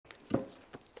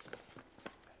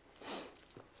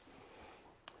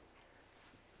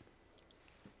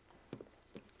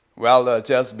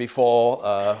Just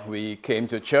before we came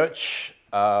to church,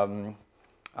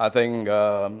 I think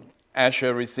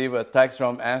Asher received a text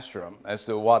from Astrom as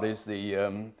to what is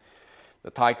the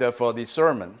title for the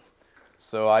sermon.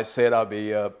 So I said I'll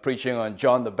be preaching on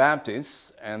John the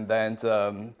Baptist, and then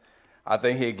I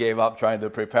think he gave up trying to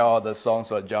prepare all the songs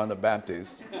for John the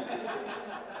Baptist.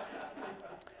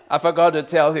 I forgot to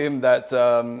tell him that,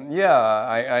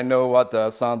 I know what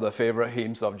some of the favorite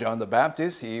hymns of John the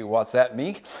Baptist. He WhatsApped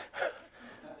me.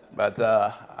 But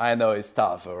I know it's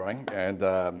tough, all right?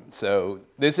 And so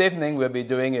this evening we'll be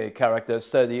doing a character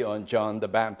study on John the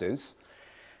Baptist.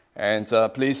 And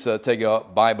please take your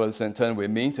Bibles and turn with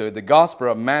me to the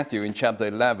Gospel of Matthew in chapter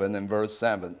 11 and verse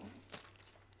 7.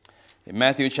 In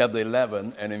Matthew chapter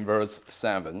 11 and in verse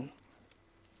 7.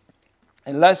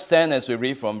 And let's stand as we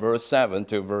read from verse 7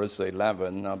 to verse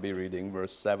 11. I'll be reading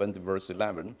verse 7 to verse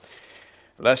 11.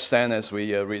 Let's stand as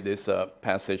we read this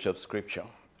passage of Scripture.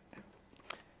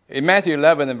 In Matthew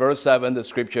 11 and verse 7, the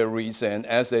Scripture reads, "And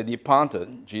as they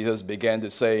departed, Jesus began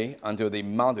to say unto the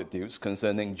multitudes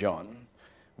concerning John,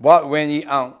 What went ye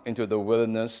out into the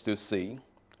wilderness to see?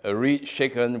 A reed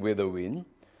shaken with the wind?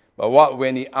 But what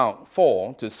went ye out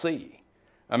for to see?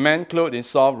 A man clothed in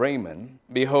soft raiment?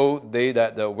 Behold, they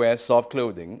that wear soft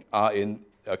clothing are in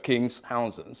king's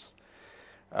houses.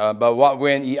 But what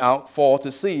went ye out for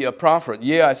to see? A prophet?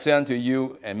 Yea, I say unto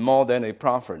you, and more than a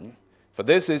prophet. For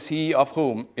this is he of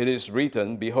whom it is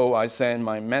written, Behold, I send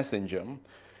my messenger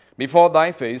before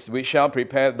thy face, which shall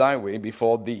prepare thy way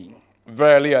before thee.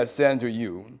 Verily I say unto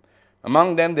you,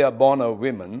 among them there are born of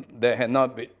women that had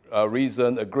not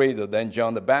risen greater than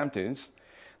John the Baptist.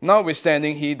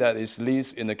 Notwithstanding, he that is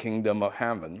least in the kingdom of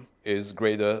heaven is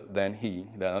greater than he."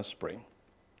 Let us pray.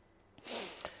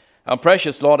 Our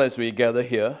precious Lord, as we gather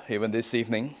here, even this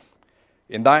evening,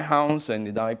 in thy house and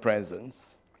in thy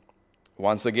presence,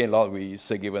 once again, Lord, we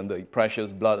say, given the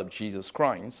precious blood of Jesus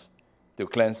Christ to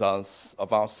cleanse us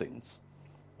of our sins.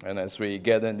 And as we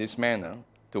gather in this manner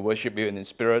to worship you in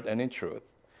spirit and in truth,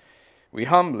 we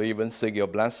humbly even seek your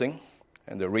blessing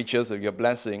and the riches of your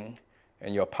blessing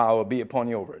and your power be upon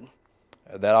your word,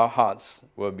 that our hearts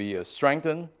will be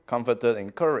strengthened, comforted, and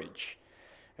encouraged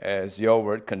as your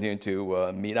word continue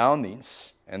to meet our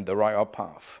needs and direct our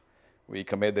path. We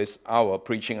commit this hour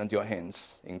preaching unto your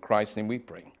hands. In Christ's name we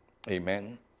pray.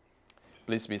 Amen.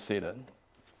 Please be seated.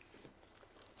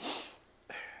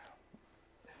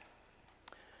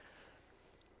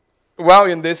 Well,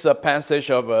 in this passage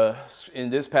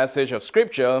of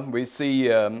Scripture, we see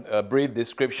a brief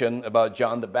description about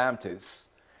John the Baptist.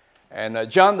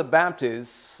 And John the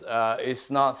Baptist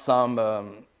is not some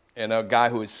guy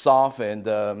who is soft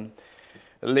and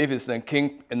lives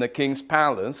in the king's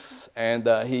palace, and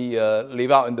he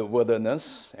live out in the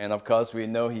wilderness. And of course, we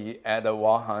know he had the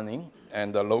wild honey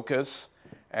and the locusts,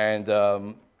 and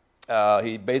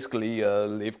he basically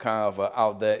lived kind of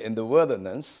out there in the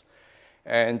wilderness.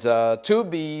 And to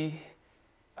be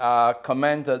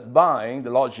commended by the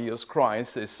Lord Jesus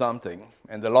Christ is something.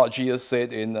 And the Lord Jesus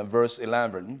said in verse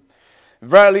 11,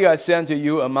 "Verily I say unto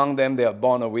you, among them there are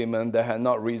born of women that had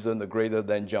not risen greater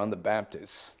than John the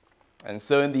Baptist." And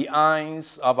so in the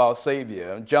eyes of our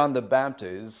Savior, John the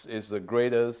Baptist is the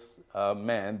greatest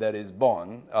man that is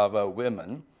born of a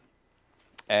woman.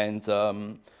 And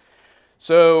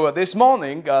so this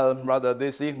morning,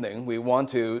 this evening, we want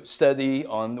to study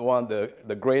on one of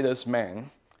the greatest men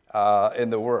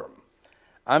in the world.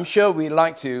 I'm sure we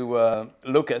like to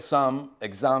look at some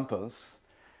examples,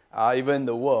 even in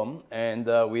the world, and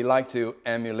we like to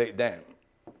emulate them.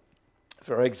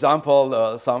 For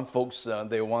example, some folks,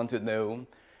 they want to know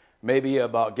maybe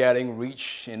about getting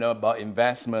rich, about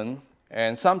investment.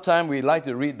 And sometimes we like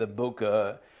to read the book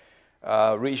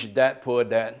Rich Dad, Poor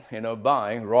Dad,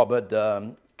 by Robert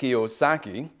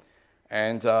Kiyosaki,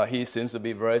 and he seems to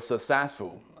be very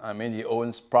successful. I mean, he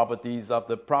owns properties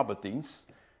after properties,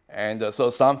 and so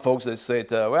some folks have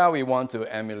said, well, we want to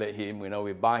emulate him.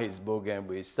 We buy his book and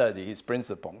we study his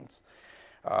principles.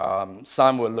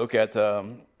 Some will look at,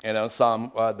 the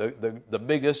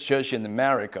biggest church in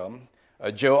America,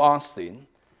 Joel Osteen,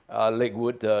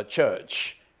 Lakewood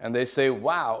Church, and they say,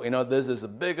 wow, this is the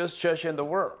biggest church in the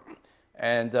world.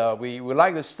 And we would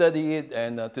like to study it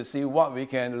and to see what we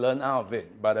can learn out of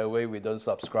it. By the way, we don't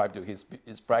subscribe to his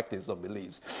practice or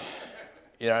beliefs.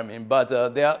 You know what I mean? But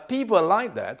there are people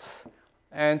like that.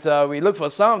 And we look for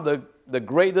some of the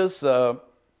greatest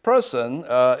person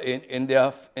in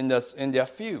their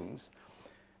fields.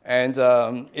 And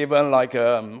even like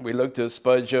we look to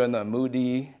Spurgeon,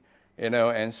 Moody,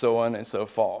 and so on and so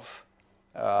forth.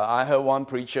 I heard one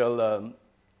preacher,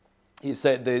 he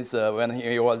said this when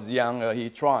he was young,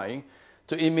 he tried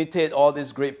to imitate all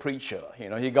these great preachers.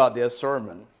 He got their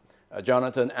sermon,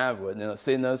 Jonathan Edwards,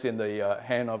 Sinners in the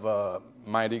Hand of a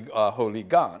Mighty Holy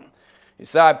God. He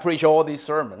said, I preached all these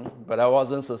sermons, but I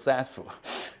wasn't successful.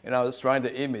 I was trying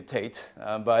to imitate,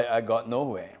 but I got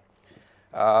nowhere.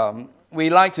 We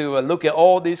like to look at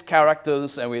all these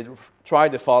characters, and we try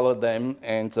to follow them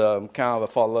and kind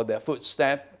of follow their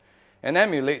footsteps and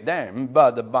emulate them.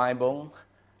 But the Bible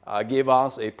gave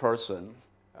us a person,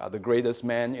 the greatest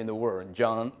man in the world,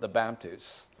 John the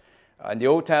Baptist. In the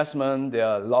Old Testament, there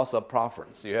are lots of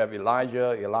prophets. You have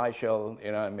Elijah, Elisha,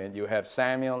 you have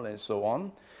Samuel, and so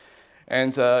on.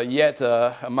 And yet,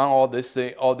 among all these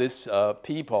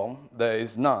people, there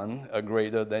is none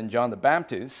greater than John the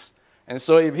Baptist. And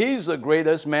so if he's the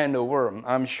greatest man in the world,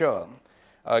 I'm sure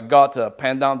God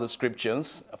penned down the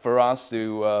scriptures for us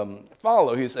to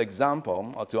follow his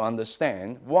example or to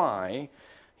understand why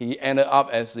he ended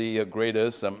up as the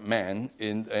greatest man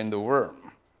in the world.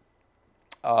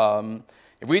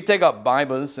 If we take up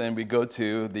Bibles and we go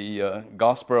to the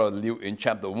Gospel of Luke in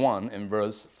chapter 1 and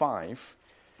verse 5.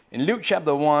 In Luke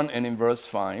chapter 1 and in verse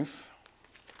 5,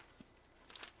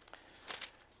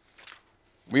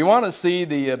 we want to see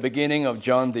the beginning of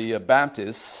John the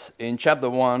Baptist in chapter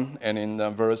 1 and in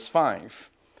verse 5.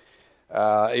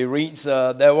 It reads,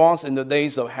 there was in the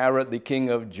days of Herod the king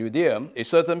of Judea a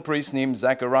certain priest named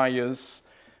Zacharias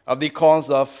of the cause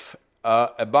of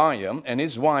Abiam, and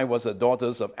his wife was a daughter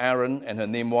of Aaron, and her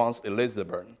name was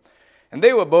Elizabeth. And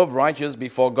they were both righteous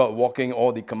before God, walking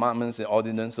all the commandments and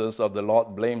ordinances of the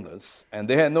Lord blameless. And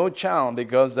they had no child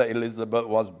because that Elizabeth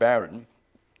was barren.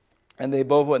 And they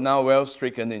both were now well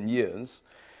stricken in years.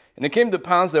 And it came to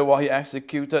pass that while he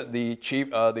executed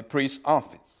the priest's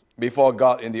office before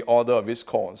God in the order of his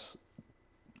course,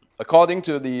 according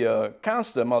to the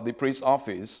custom of the priest's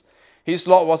office, his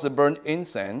lot was to burn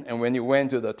incense, and when he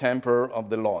went to the temple of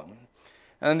the Lord.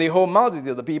 And the whole multitude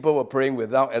of the people were praying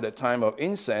without at the time of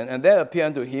incense, and there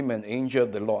appeared unto him an angel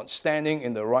of the Lord, standing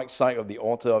in the right side of the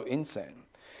altar of incense.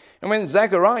 And when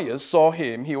Zacharias saw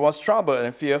him, he was troubled,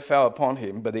 and fear fell upon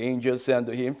him. But the angel said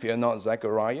unto him, Fear not,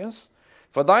 Zacharias,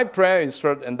 for thy prayer is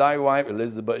heard, and thy wife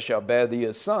Elizabeth shall bear thee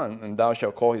a son, and thou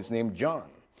shalt call his name John.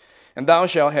 And thou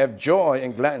shalt have joy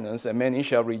and gladness, and many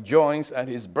shall rejoice at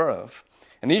his birth.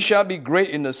 And he shall be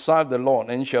great in the sight of the Lord,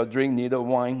 and he shall drink neither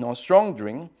wine nor strong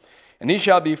drink. And he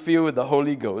shall be filled with the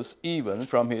Holy Ghost, even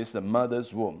from his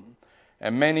mother's womb.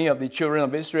 And many of the children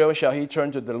of Israel shall he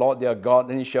turn to the Lord their God,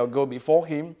 and he shall go before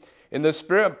him in the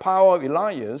spirit and power of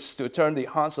Elias, to turn the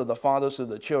hearts of the fathers to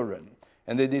the children,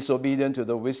 and the disobedient to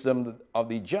the wisdom of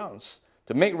the just,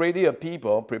 to make ready a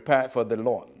people prepared for the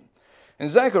Lord. And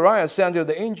Zacharias said unto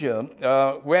the angel,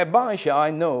 Whereby shall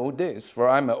I know this? For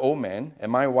I am an old man,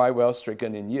 and my wife well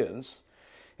stricken in years.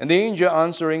 And the angel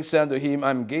answering said unto him,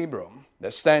 I am Gabriel,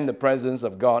 that stand in the presence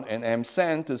of God, and am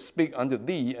sent to speak unto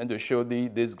thee, and to show thee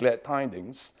these glad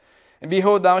tidings. And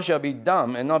behold, thou shalt be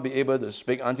dumb, and not be able to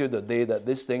speak until the day that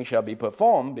this thing shall be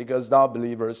performed, because thou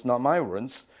believest not my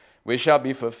words, which shall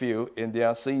be fulfilled in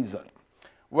their season.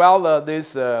 Well,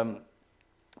 this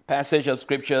passage of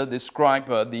Scripture describes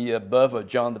the birth of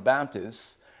John the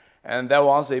Baptist. And there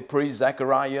was a priest,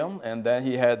 Zechariah, and then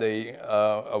he had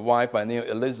a wife by name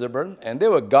Elizabeth, and they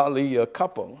were a godly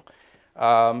couple.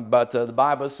 But the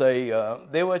Bible says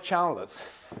they were childless.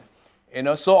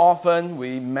 So often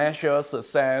we measure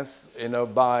success,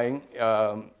 by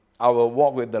our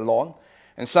walk with the Lord.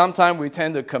 And sometimes we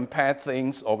tend to compare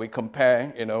things, or we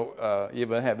compare,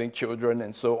 even having children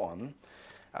and so on.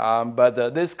 But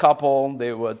this couple,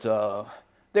 they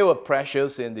were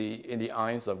precious in the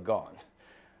eyes of God,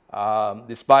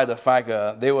 despite the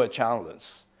fact they were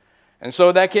childless. And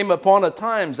so there came upon a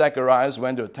time Zacharias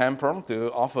went to the temple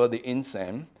to offer the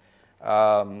incense.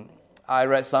 I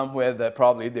read somewhere that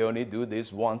probably they only do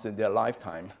this once in their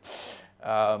lifetime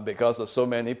because of so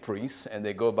many priests, and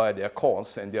they go by their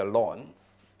course and their Lord.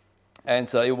 And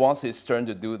so it was his turn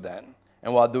to do that.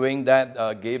 And while doing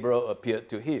that, Gabriel appeared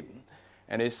to him.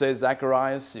 And he says,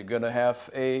 Zacharias, you're going to have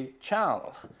a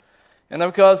child. And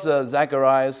of course,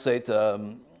 Zacharias said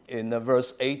in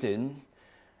verse 18,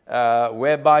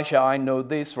 whereby shall I know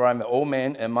this? For I am an old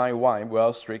man, and my wife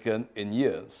well stricken in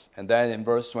years. And then in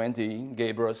verse 20,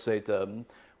 Gabriel said,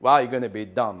 well, you're going to be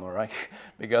dumb, all right?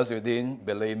 Because you didn't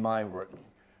believe my word.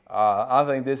 I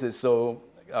think this is so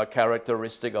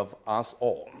characteristic of us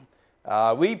all.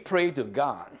 We pray to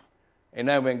God, and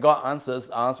then when God answers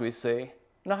us, we say,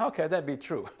 no, how can that be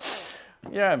true?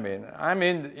 You know what I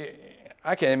mean?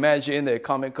 I can imagine a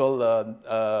comical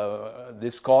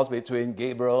discourse between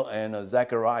Gabriel and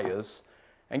Zacharias.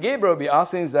 And Gabriel will be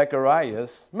asking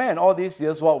Zacharias, man, all these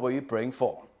years, what were you praying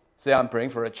for? Say, I'm praying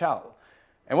for a child.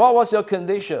 And what was your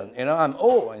condition? I'm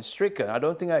old and stricken. I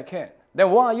don't think I can.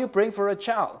 Then why are you praying for a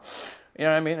child? You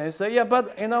know what I mean? And they say, yeah,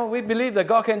 but, we believe that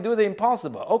God can do the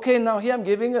impossible. Okay, now here I'm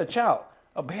giving you a child.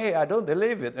 Oh, hey, I don't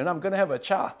believe it, and I'm going to have a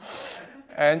child.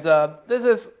 And this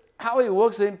is how it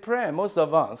works in prayer, most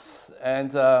of us.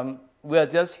 And we are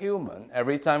just human.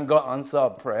 Every time God answers our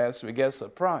prayers, we get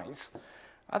surprised.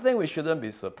 I think we shouldn't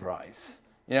be surprised.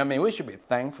 We should be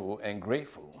thankful and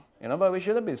grateful. But we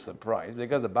shouldn't be surprised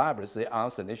because the Bible says,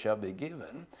 ask and it shall be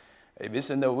given. If it's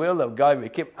in the will of God, we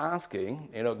keep asking,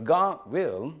 God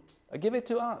will give it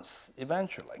to us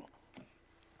eventually.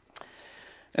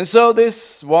 And so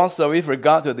this was with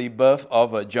regard to the birth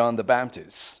of John the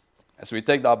Baptist. As we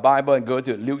take our Bible and go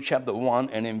to Luke chapter 1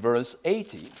 and in verse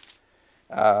 80.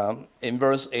 In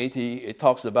verse 80, it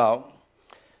talks about,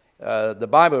 the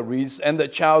Bible reads, and the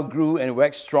child grew and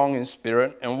waxed strong in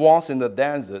spirit and was in the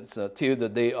deserts till the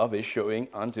day of his showing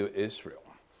unto Israel.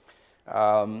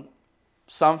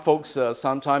 Some folks,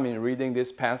 sometime in reading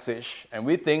this passage, and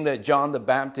we think that John the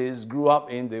Baptist grew up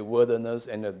in the wilderness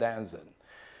and the desert.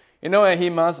 And he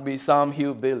must be some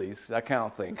hillbillies, that kind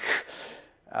of thing.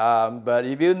 But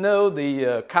if you know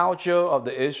the culture of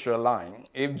the Israelite,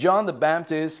 if John the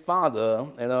Baptist's father,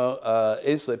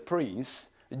 is a priest,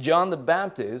 John the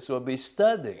Baptist will be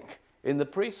studying in the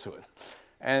priesthood,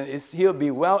 and he'll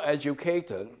be well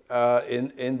educated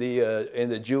in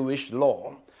the Jewish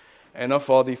law,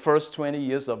 for the first 20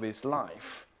 years of his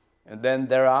life, and then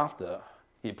thereafter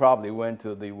he probably went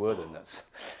to the wilderness.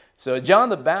 So John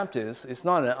the Baptist is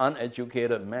not an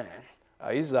uneducated man;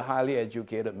 he's a highly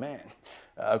educated man,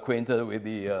 acquainted with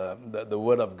the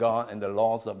Word of God and the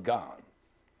laws of God.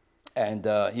 And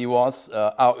he was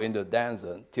out in the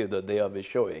desert till the day of his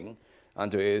showing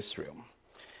unto Israel.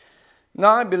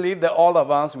 Now I believe that all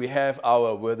of us, we have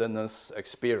our wilderness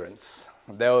experience.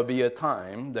 There will be a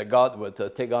time that God will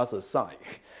take us aside,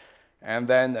 and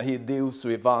then he deals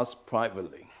with us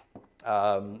privately.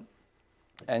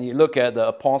 And you look at the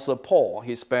Apostle Paul,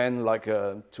 he spent like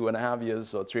 2.5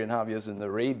 years or 3.5 years in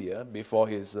Arabia before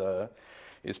his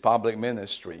public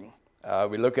ministry.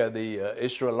 We look at the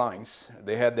Israelites.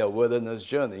 They had their wilderness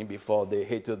journey before they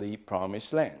hit to the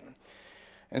promised land.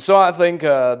 And so I think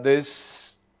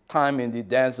this time in the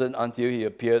desert until he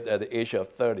appeared at the age of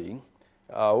 30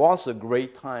 was a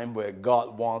great time where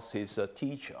God was his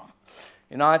teacher.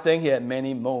 I think he had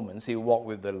many moments he walked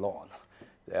with the Lord.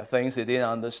 There are things he didn't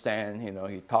understand.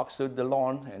 He talks to the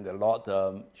Lord, and the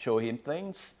Lord showed him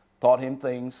things, taught him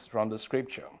things from the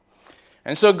Scripture.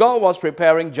 And so God was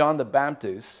preparing John the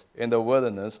Baptist in the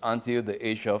wilderness until the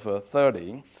age of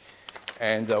 30.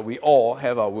 And we all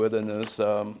have our wilderness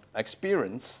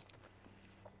experience.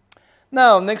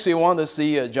 Now, next we want to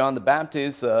see John the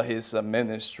Baptist, his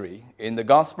ministry. In the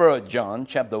Gospel of John,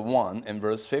 chapter 1 and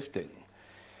verse 15.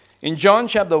 In John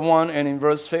chapter 1 and in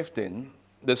verse 15,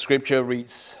 the Scripture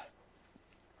reads,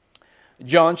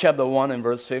 John chapter 1 and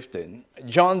verse 15,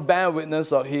 John bare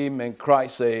witness of him and cried,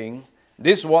 saying,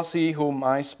 this was he whom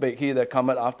I spake, he that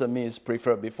cometh after me is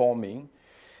preferred before me,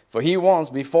 for he was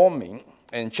before me.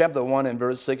 In chapter 1 and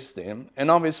verse 16, and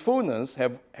of his fullness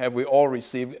have we all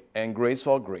received, and grace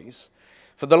for grace.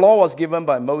 For the law was given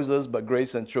by Moses, but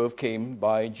grace and truth came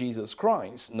by Jesus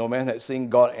Christ. No man had seen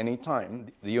God any time,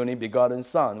 the only begotten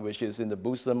Son, which is in the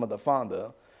bosom of the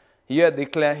Father. He had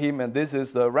declared him, and this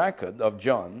is the record of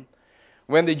John.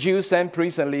 When the Jews sent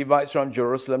priests and Levites from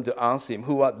Jerusalem to ask him,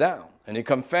 who art thou? And he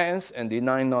confessed and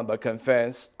denied not, but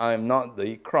confessed, I am not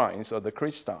the Christ or the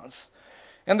Christos.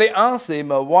 And they asked him,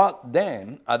 what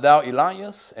then? Art thou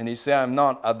Elias? And he said, I am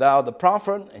not. Art thou the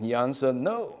prophet? And he answered,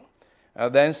 no.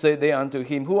 Then said they unto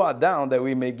him, who art thou, that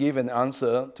we may give an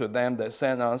answer to them that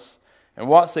sent us? And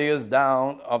what sayest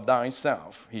thou of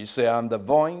thyself? He said, I am the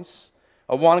voice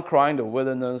of one crying in the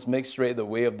wilderness, make straight the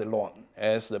way of the Lord,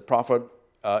 as the prophet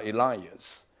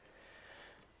Elias.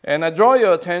 And I draw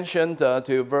your attention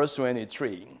to verse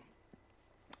 23.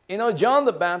 John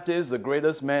the Baptist is the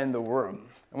greatest man in the world.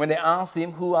 And when they asked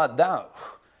him, who art thou?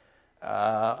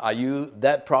 Are you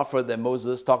that prophet that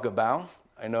Moses talked about?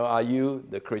 Are you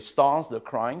the Christos, the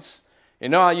Christ?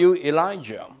 Are you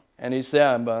Elijah? And he said,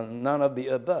 I'm none of the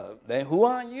above. Then who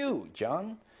are you,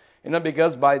 John?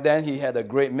 Because by then he had a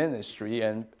great ministry,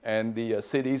 and the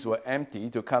cities were empty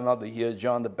to come out to hear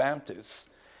John the Baptist.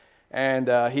 And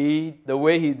the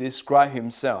way he described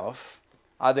himself,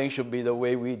 I think should be the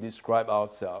way we describe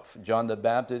ourselves. John the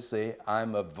Baptist said,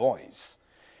 I'm a voice.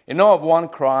 Of one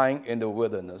crying in the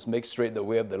wilderness, make straight the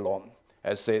way of the Lord,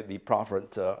 as said the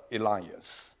prophet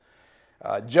Elias.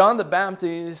 John the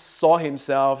Baptist saw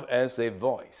himself as a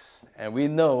voice. And we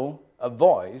know a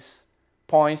voice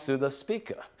points to the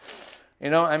speaker.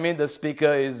 The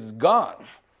speaker is God.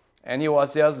 And he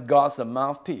was just God's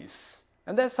mouthpiece.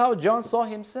 And that's how John saw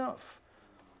himself.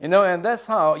 And that's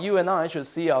how you and I should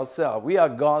see ourselves. We are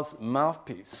God's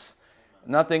mouthpiece.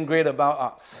 Nothing great about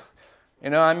us. We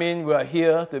are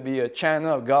here to be a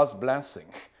channel of God's blessing.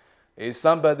 If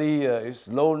somebody is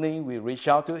lonely, we reach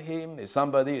out to him. If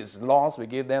somebody is lost, we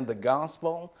give them the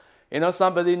gospel.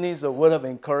 Somebody needs a word of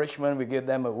encouragement, we give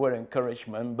them a word of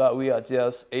encouragement, but we are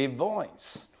just a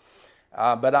voice.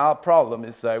 But our problem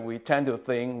is that we tend to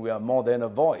think we are more than a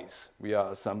voice. We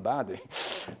are somebody,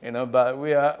 but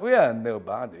we are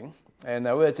nobody, and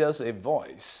we're just a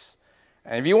voice.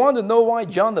 And if you want to know why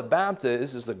John the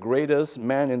Baptist is the greatest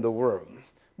man in the world,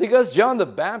 because John the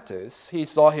Baptist, he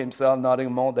saw himself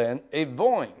nothing more than a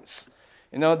voice.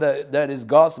 That is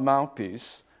God's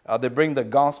mouthpiece. They bring the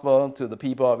gospel to the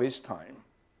people of his time.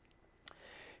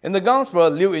 In the Gospel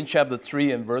of Luke in chapter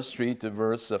 3 and verse 3 to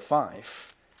verse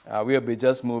 5, we'll be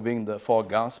just moving the four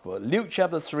Gospels. Luke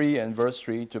chapter 3 and verse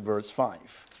 3 to verse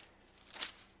 5.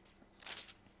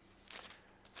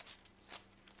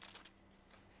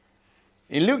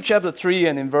 In Luke chapter 3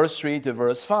 and in verse 3 to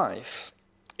verse 5,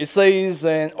 it says,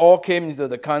 "And all came into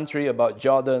the country about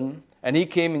Jordan, and he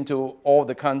came into all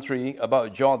the country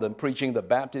about Jordan, preaching the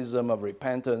baptism of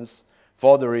repentance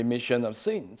for the remission of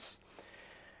sins.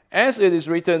 As it is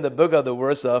written in the book of the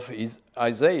words of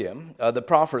Isaiah, the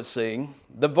prophet, saying,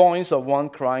 the voice of one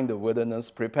crying in the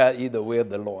wilderness, prepare ye the way of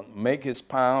the Lord, make his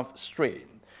path straight.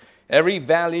 Every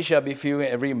valley shall be filled,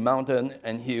 every mountain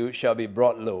and hill shall be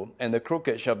brought low, and the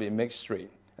crooked shall be made straight,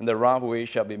 and the rough way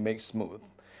shall be made smooth.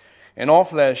 And all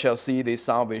flesh shall see the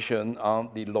salvation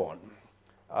of the Lord."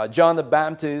 John the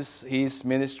Baptist, his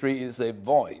ministry is a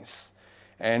voice,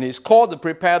 and he's called to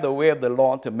prepare the way of the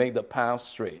Lord, to make the path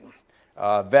straight.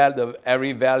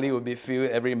 Every valley will be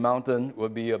filled, every mountain will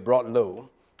be brought low,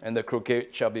 and the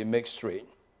crooked shall be made straight,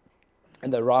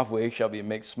 and the rough way shall be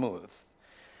made smooth.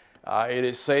 It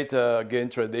is said, again,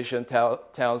 tradition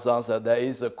tells us that there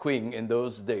is a queen in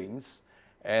those days,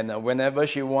 and whenever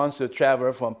she wants to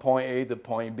travel from point A to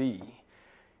point B,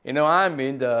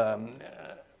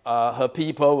 her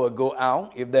people will go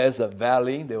out. If there's a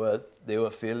valley, they will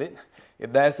fill it.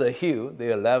 If there's a hill,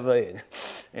 they'll level it,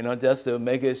 just to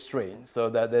make it straight, so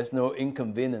that there's no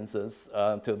inconveniences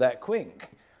to that queen.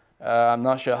 I'm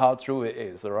not sure how true it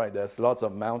is, all right? There's lots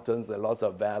of mountains and lots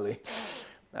of valleys,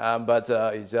 but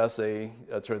it's just a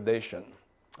tradition.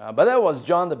 But that was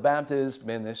John the Baptist's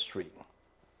ministry.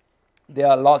 There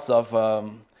are lots of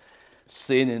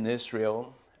sin in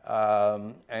Israel,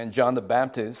 and John the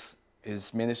Baptist,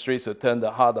 his ministry is to turn the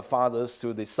heart of the fathers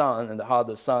to the son, and the heart of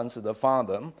the sons to the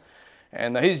father.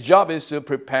 And his job is to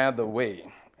prepare the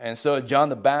way. And so John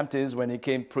the Baptist, when he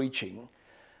came preaching,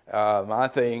 I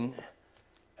think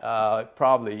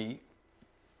probably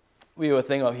we would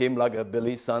think of him like a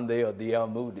Billy Sunday or D.L.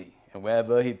 Moody. And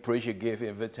wherever he preached, he gave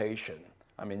invitation.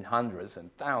 Hundreds and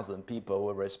thousands of people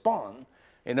will respond,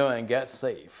 and get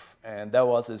saved. And that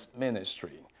was his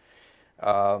ministry.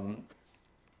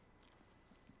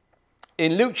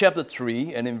 In Luke chapter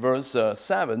 3 and in verse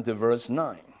 7 to verse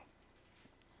 9,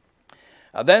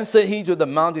 "Then said he to the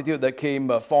multitude that came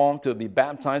forth to be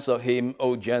baptized of him,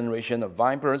 O generation of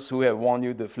vipers, who have warned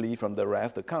you to flee from the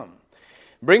wrath to come.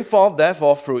 Bring forth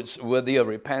therefore fruits worthy of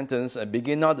repentance, and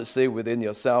begin not to say within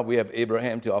yourself, we have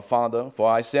Abraham to our father.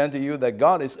 For I say unto you that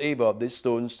God is able of these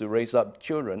stones to raise up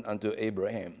children unto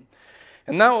Abraham.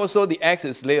 And now also the axe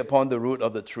is laid upon the root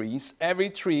of the trees.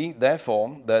 Every tree,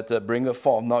 therefore, that bringeth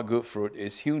forth not good fruit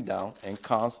is hewn down and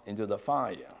cast into the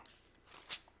fire."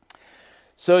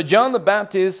 So John the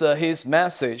Baptist, his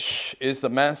message is the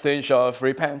message of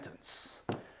repentance.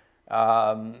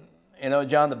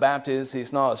 John the Baptist,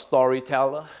 he's not a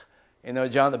storyteller.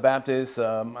 John the Baptist,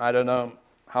 I don't know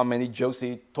how many jokes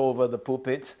he told over the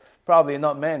pulpit. Probably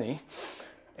not many.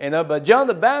 But John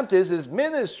the Baptist, his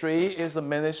ministry is a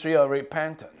ministry of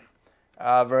repentance.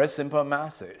 Very simple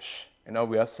message.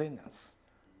 We are sinners.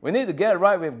 We need to get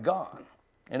right with God.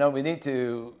 We need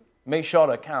to make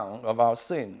short account of our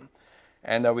sin.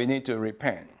 And we need to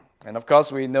repent. And of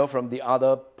course, we know from the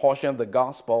other portion of the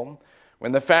gospel,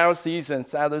 when the Pharisees and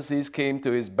Sadducees came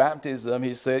to his baptism,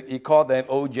 he called them,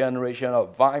 O generation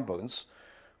of vipers,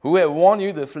 who have warned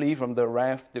you to flee from the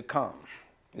wrath to come.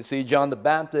 You see, John the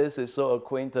Baptist is so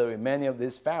acquainted with many of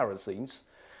these Pharisees.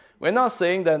 We're not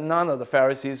saying that none of the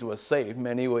Pharisees were saved.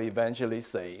 Many were eventually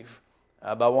saved.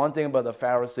 But one thing about the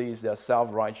Pharisees, their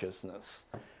self-righteousness.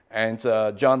 And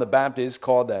John the Baptist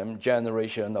called them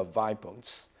generation of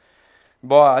vipers.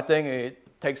 Boy, I think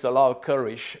it takes a lot of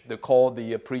courage to call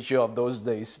the preacher of those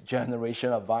days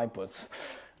generation of vipers.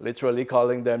 Literally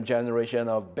calling them generation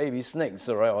of baby snakes,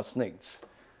 or snakes.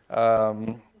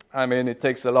 I mean, it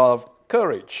takes a lot of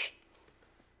courage.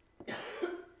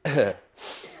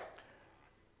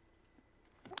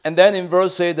 And then in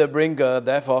verse 8, they bring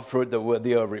therefore fruit the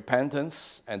worthy of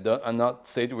repentance, and not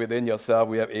say within yourself,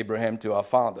 we have Abraham to our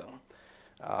father.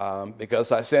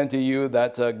 Because I send to you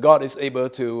that God is able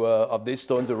to, of this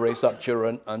stone to raise up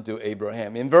children unto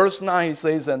Abraham. In verse 9 he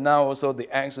says, and now also the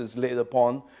axe is laid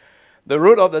upon the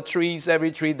root of the trees.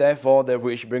 Every tree therefore that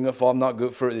which bringeth forth not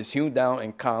good fruit is hewn down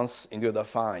and cast into the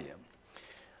fire.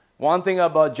 One thing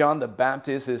about John the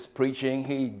Baptist is preaching,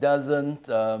 he doesn't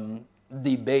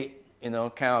debate,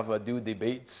 kind of do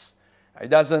debates. He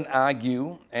doesn't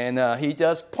argue, and he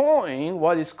just points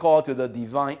what is called to the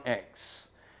divine axe.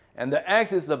 And the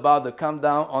axe is about to come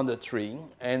down on the tree,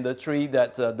 and the tree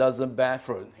that doesn't bear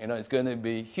fruit, it's going to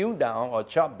be hewn down or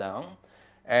chopped down,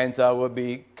 and will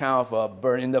be kind of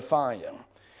burned in the fire.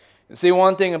 You see,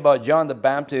 one thing about John the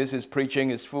Baptist, his preaching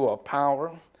is full of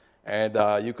power, and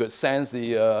you could sense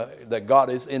that God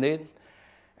is in it.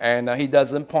 And he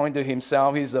doesn't point to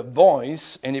himself, he's a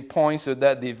voice, and he points to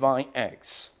that divine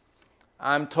axe.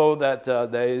 I'm told that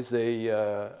there is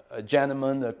a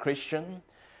gentleman, a Christian,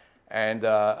 and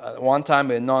one time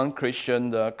a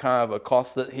non-Christian kind of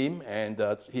accosted him, and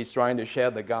he's trying to share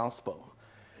the gospel.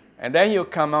 And then he'll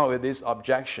come out with this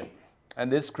objection.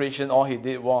 And this Christian, all he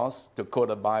did was to quote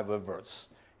a Bible verse.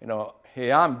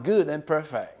 Hey, I'm good and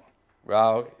perfect.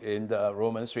 Well, in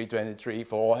Romans 3:23,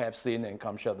 for all have sinned and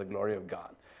come short of the glory of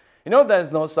God.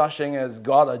 There's no such thing as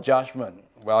God or judgment.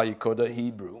 Well, he quoted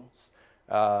Hebrews.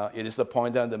 It is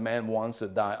appointed that the man wants to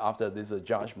die after this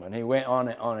judgment. He went on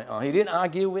and on and on. He didn't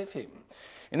argue with him.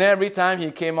 And every time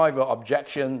he came out with an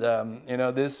objection,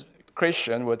 this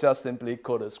Christian would just simply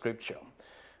quote a scripture.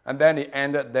 And then he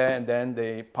ended there, and then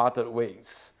they parted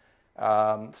ways.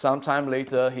 Sometime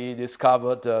later, he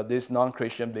discovered this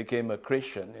non-Christian became a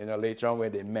Christian, later on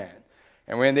when they met.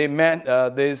 And when they met,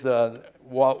 this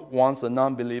once a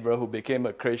non-believer who became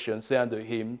a Christian said unto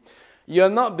him, you're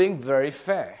not being very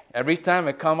fair. Every time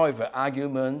I come out with an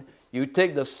argument, you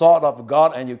take the sword of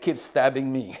God and you keep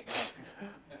stabbing me.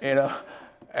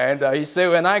 And he said,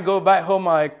 when I go back home,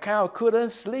 I kind of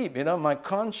couldn't sleep, my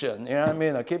conscience,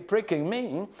 I keep pricking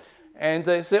me. And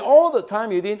they say, all the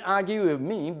time you didn't argue with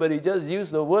me, but he just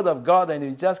used the word of God and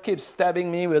he just keeps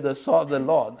stabbing me with the sword of the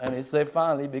Lord. And he said,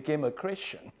 finally became a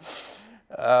Christian.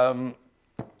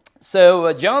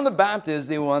 So John the Baptist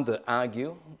didn't want to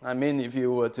argue. If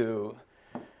you were to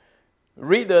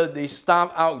read the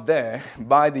stuff out there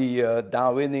by the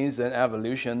Darwinists and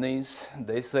evolutionists,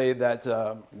 they say that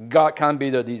God can't be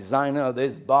the designer of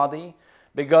this body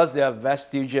because there are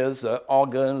vestiges,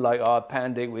 organ like our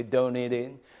appendix, we donate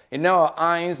it. Our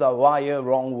eyes are wired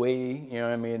wrong way,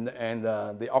 and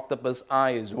the octopus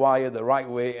eye is wired the right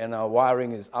way, and our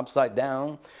wiring is upside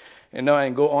down. And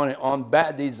go on and on.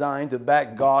 Bad design to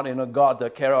bad God. God to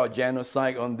carry out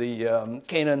genocide on the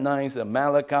Canaanites, the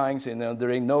Amalekites.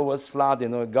 During Noah's flood,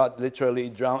 God literally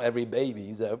drowned every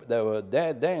baby that were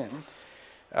dead then.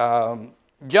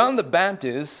 John the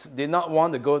Baptist did not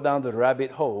want to go down the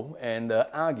rabbit hole and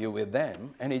argue with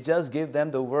them. And he just gave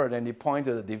them the word, and he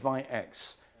pointed to the divine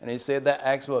axe. And he said that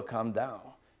axe will come down.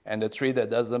 And the tree that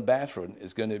doesn't bear fruit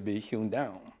is going to be hewn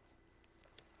down.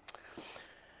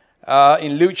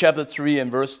 In Luke chapter 3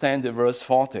 and verse 10 to verse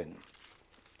 14.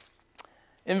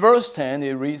 In verse 10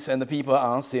 it reads, and the people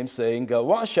asked him, saying,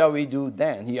 what shall we do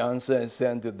then? He answered and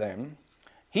said unto them,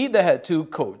 he that had 2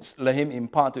 coats, let him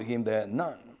impart to him that had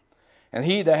none. And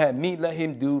he that had meat, let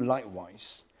him do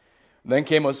likewise. Then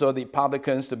came also the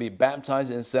publicans to be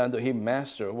baptized, and said unto him,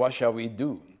 Master, what shall we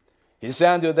do? He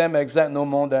said unto them, exact no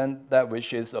more than that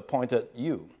which is appointed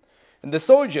you. And the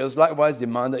soldiers likewise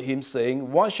demanded him,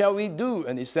 saying, what shall we do?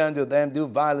 And he said unto them, do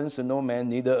violence to no man,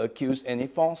 neither accuse any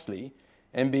falsely,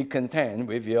 and be content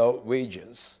with your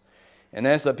wages. And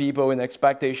as the people in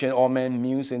expectation, all men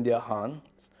mused in their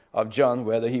hearts of John,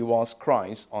 whether he was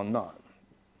Christ or not.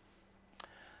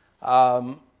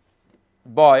 As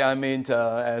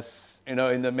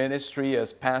in the ministry,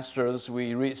 as pastors,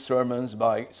 we read sermons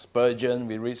by Spurgeon,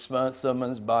 we read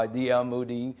sermons by D.L.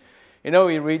 Moody.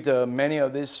 We read many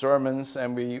of these sermons,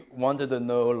 and we wanted to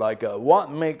know,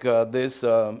 what make these,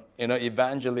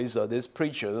 evangelists or these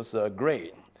preachers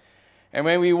great. And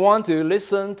when we want to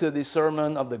listen to the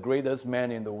sermon of the greatest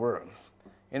man in the world,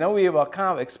 we were kind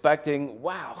of expecting,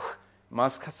 wow,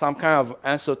 some kind of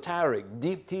esoteric,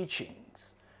 deep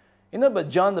teachings. But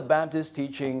John the Baptist's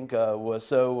teaching was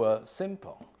so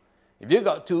simple. If you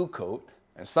got 2 coats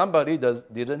and somebody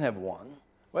didn't have one,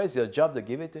 well, it's your job to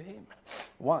give it to him.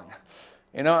 One.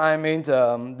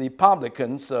 The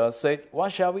publicans said,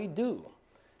 what shall we do?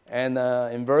 And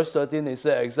in verse 13, he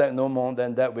said, exact no more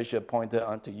than that which is appointed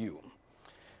unto you.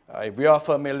 If we are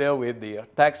familiar with the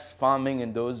tax farming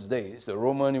in those days, the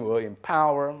Romans were in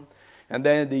power, and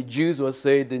then the Jews would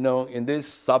say, in this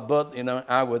suburb,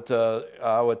 I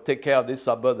would take care of this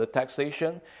suburb, the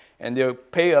taxation, and they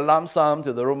would pay a lump sum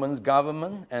to the Roman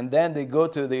government, and then they go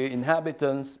to the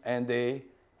inhabitants and they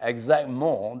exact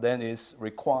more than is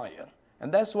required.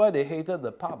 And that's why they hated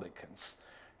the publicans.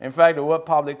 In fact, the word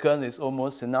publican is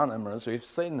almost synonymous with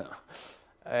sinner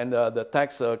and the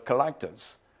tax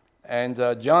collectors. And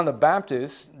John the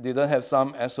Baptist didn't have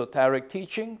some esoteric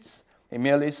teachings. He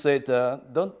merely said,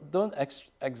 don't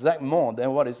exact more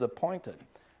than what is appointed.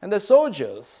 And the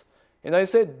soldiers, he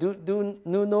said, do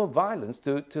no violence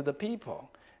to the people.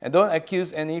 And don't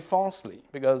accuse any falsely,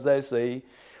 because there's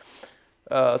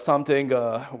something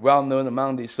well known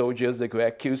among these soldiers. They could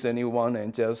accuse anyone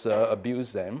and just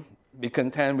abuse them. Be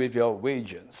content with your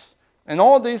wages. And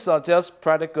all these are just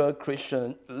practical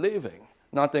Christian living,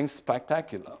 nothing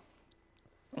spectacular.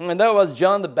 And that was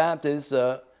John the Baptist's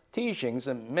teachings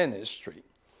and ministry.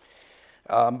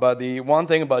 But the one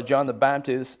thing about John the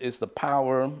Baptist is the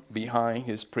power behind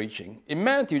his preaching. In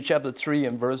Matthew chapter 3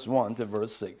 and verse 1 to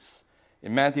verse 6.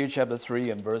 In Matthew chapter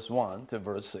 3 and verse 1 to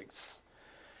verse 6.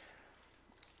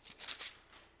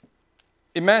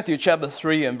 In Matthew chapter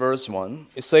 3 and verse 1,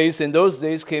 it says, in those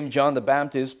days came John the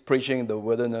Baptist preaching in the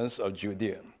wilderness of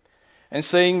Judea, and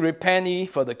saying, repent ye,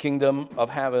 for the kingdom of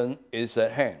heaven is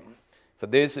at hand. For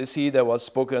this is he that was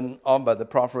spoken of by the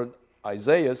prophet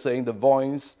Isaiah, saying, the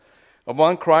voice of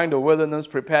one crying in the wilderness,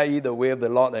 prepare ye the way of the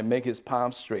Lord, and make his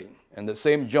path straight. And the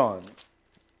same John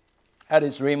had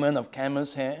his raiment of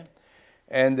camel's hair,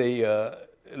 and the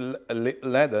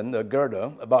leathern, the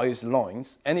girdle, about his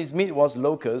loins, and his meat was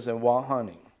locusts and wild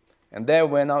honey. And there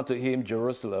went out to him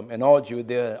Jerusalem, and all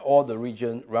Judea, and all the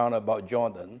region round about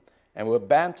Jordan, and were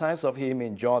baptized of him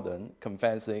in Jordan,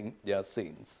 confessing their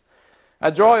sins. I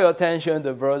draw your attention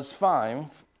to verse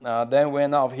 5. Then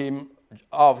went out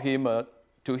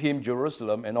to him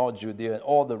Jerusalem, and all Judea, and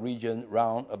all the region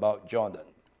round about Jordan.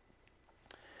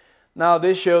 Now,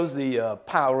 this shows the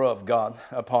power of God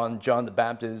upon John the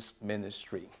Baptist's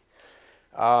ministry.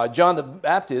 John the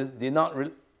Baptist did not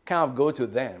kind of go to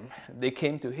them. They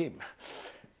came to him.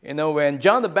 When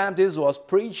John the Baptist was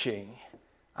preaching,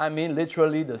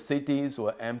 literally the cities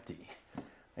were empty.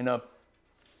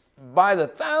 By the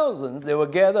thousands, they were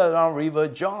gathered around River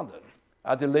Jordan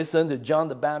to listen to John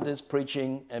the Baptist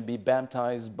preaching and be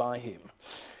baptized by him.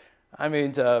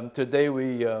 Today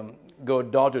we go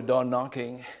door-to-door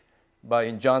knocking, but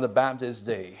in John the Baptist's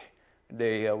day,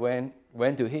 they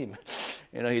went to him.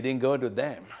 He didn't go to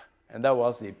them. And that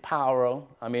was the power,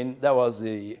 that was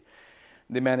the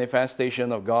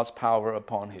manifestation of God's power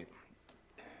upon him.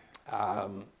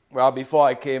 Before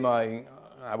I came, I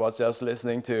was just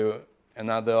listening to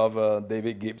another of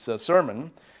David Gibbs' sermon.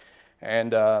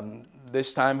 And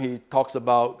this time he talks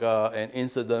about an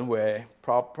incident where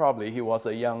probably he was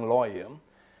a young lawyer.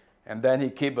 And then he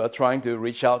kept trying to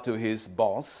reach out to his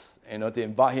boss, to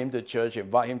invite him to church,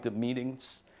 invite him to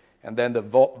meetings. And then the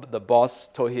boss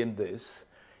told him this: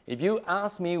 if you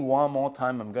ask me one more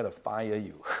time, I'm going to fire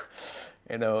you.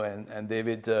 And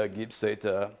David Gibbs said,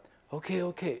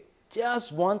 okay,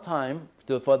 just one time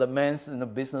for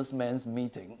the businessman's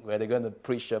meeting where they're going to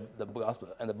preach the gospel.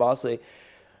 And the boss said,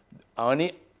 I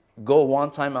only go one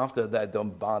time, after that,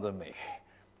 don't bother me.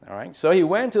 All right? So he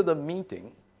went to the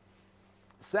meeting.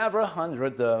 Several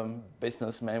hundred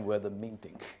businessmen were at the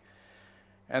meeting.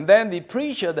 And then the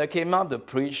preacher that came out to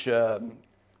preach, can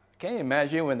you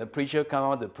imagine when the preacher came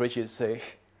out to preach, he'd say,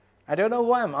 I don't know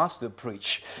why I'm asked to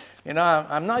preach.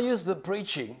 I'm not used to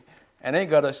preaching. And then he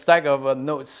got a stack of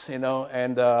notes,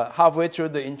 and halfway through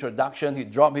the introduction, he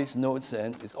dropped his notes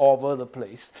and it's all over the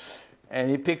place. And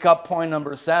he picked up point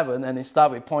number 7, and he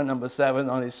started with point number 7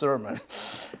 on his sermon.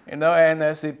 And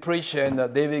as he preached,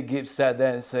 and David Gibbs sat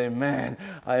there and said, man,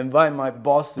 I invite my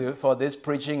boss for this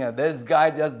preaching, and this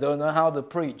guy just don't know how to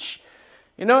preach.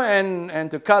 And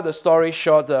to cut the story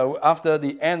short, after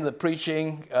the end of the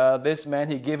preaching, this man,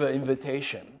 he gave an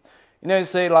invitation. He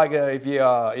say, like, if you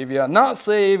are not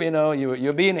saved,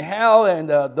 you'll be in hell, and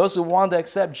those who want to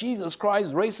accept Jesus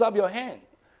Christ, raise up your hand.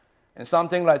 And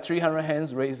something like 300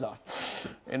 hands raised up.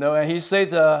 And he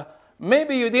said,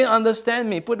 maybe you didn't understand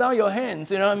me. Put down your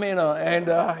hands,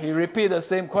 And he repeated the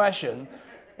same question.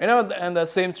 And the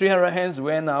same 300 hands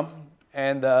went up.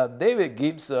 And David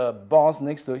Gibbs' boss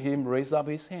next to him raised up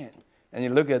his hand. And he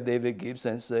looked at David Gibbs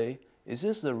and say, is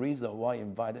this the reason why you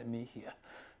invited me here?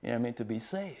 To be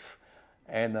safe.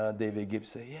 And David Gibbs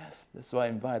said, yes, that's why I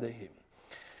invited him.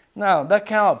 Now, that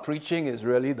kind of preaching is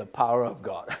really the power of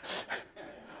God.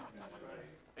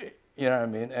 You know what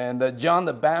I mean? And John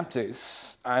the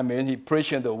Baptist, I mean, he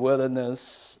preached in the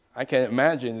wilderness. I can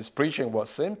imagine his preaching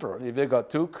was simple. If you got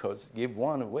 2 coats, give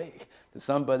 1 away to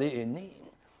somebody in need.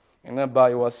 And then,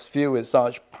 but it was filled with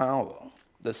such power.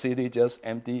 The city just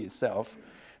emptied itself,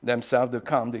 themselves to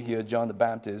come to hear John the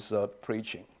Baptist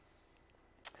preaching.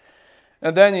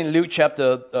 And then in Luke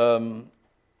chapter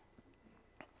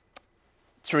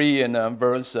 3 and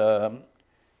verse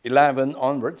 11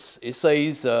 onwards, it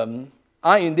says,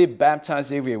 I indeed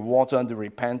baptize you with water unto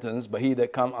repentance, but he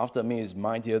that come after me is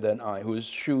mightier than I, whose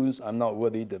shoes I'm not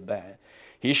worthy to bear.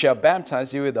 He shall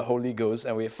baptize you with the Holy Ghost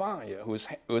and with fire,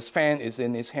 whose fan is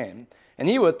in his hand. And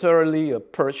he will thoroughly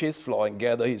purge his floor and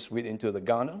gather his wheat into the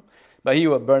garner, but he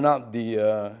will burn up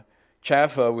the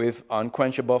chaff with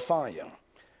unquenchable fire.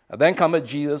 And then cometh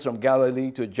Jesus from Galilee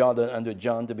to Jordan unto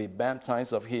John to be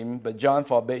baptized of him. But John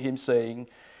forbade him, saying,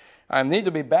 I need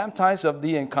to be baptized of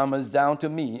thee, and comest down to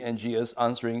me. And Jesus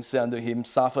answering said unto him,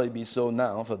 Suffer it be so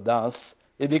now, for thus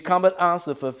it becometh us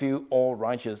to fulfill all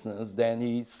righteousness. Then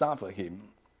he suffered him.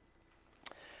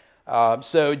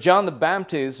 So John the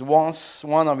Baptist was,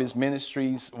 one of his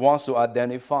ministries was to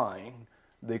identify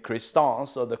the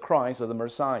Christos, or the Christ, or the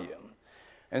Messiah.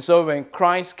 And so when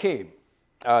Christ came,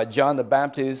 John the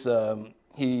Baptist,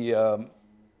 he,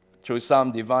 through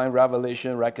some divine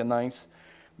revelation, recognized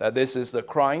that this is the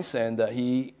Christ, and that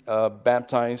he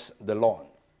baptized the Lord.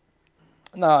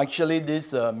 Now, actually,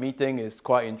 this meeting is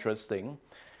quite interesting.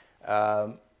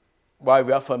 While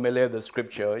we are familiar with the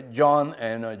scripture, John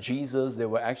and Jesus, they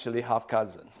were actually half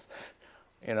cousins,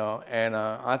 you know, and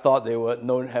I thought they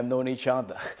would have known each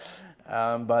other.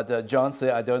 But John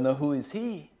said, I don't know who is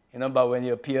he, you know, but when he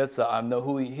appears, I know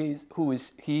who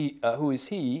is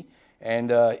he,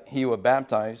 and he will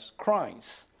baptize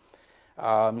Christ.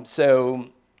 So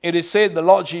it is said the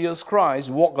Lord Jesus Christ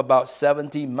walked about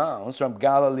 70 miles from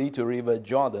Galilee to River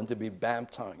Jordan to be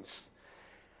baptized.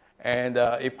 And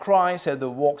if Christ had to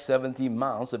walk 70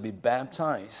 miles to be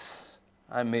baptized,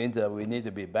 I mean, we need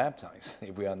to be baptized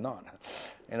if we are not.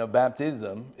 You know,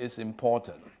 baptism is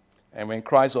important. And when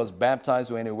Christ was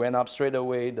baptized, when he went up straight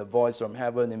away, the voice from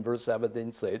heaven in verse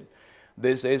 17 said,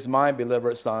 This is my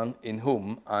beloved Son, in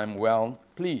whom I'm well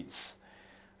pleased.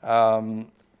 Now,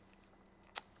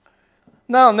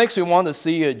 next we want to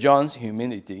see John's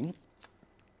humility.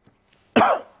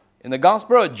 In the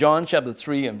Gospel of John, chapter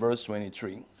 3 and verse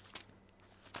 23.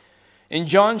 In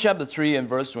John chapter 3 and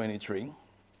verse 23,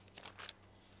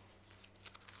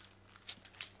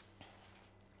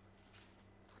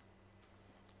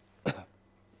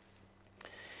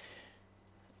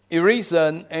 it reads,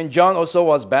 and John also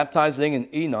was baptizing in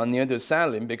Enon near to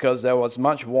Salim, because there was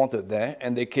much water there,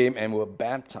 and they came and were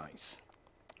baptized.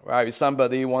 Right? If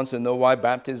somebody wants to know why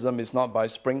baptism is not by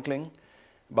sprinkling,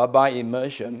 but by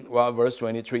immersion, well, verse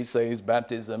 23 says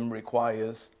baptism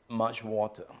requires much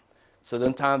water.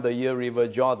 Certain time of the year, River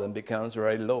Jordan becomes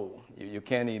very low. You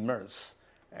can't immerse.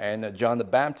 And John the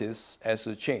Baptist has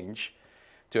to change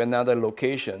to another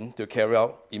location to carry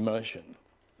out immersion.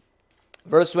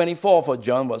 Verse 24, for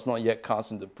John was not yet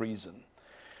cast into prison.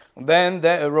 Then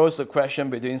there arose a question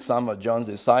between some of John's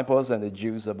disciples and the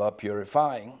Jews about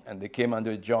purifying. And they came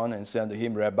unto John and said unto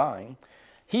him, Rabbi,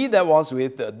 he that was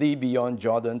with thee beyond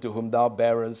Jordan, to whom thou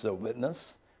bearest a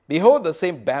witness, behold, the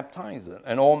same baptizer,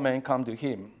 and all men come to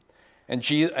him. And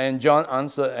John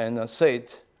answered and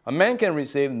said, a man can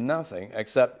receive nothing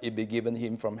except it be given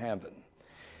him from heaven.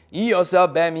 Ye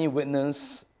yourself bear me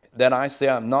witness that I say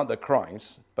I am not the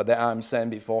Christ, but that I am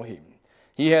sent before him.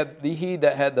 He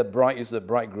that had the bride is the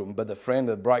bridegroom, but the friend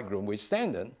of the bridegroom which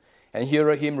standeth, and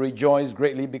heareth him rejoice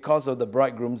greatly because of the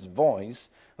bridegroom's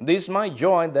voice. This my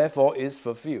joy therefore is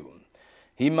fulfilled.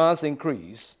 He must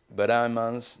increase, but I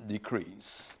must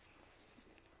decrease.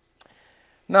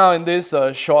 Now, in this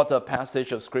shorter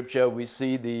passage of Scripture, we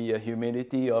see the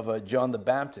humility of John the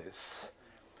Baptist.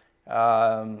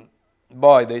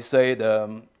 They say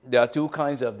there are two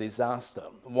kinds of disaster.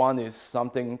 One is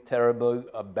something terrible,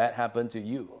 bad happened to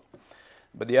you.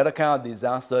 But the other kind of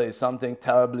disaster is something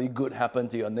terribly good happened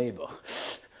to your neighbor.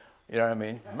 You know what I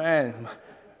mean? Man,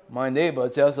 my neighbor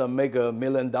just make $1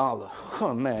 million.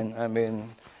 Oh, man, I mean,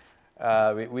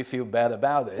 we feel bad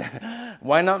about it.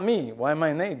 Why not me? Why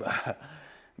my neighbor?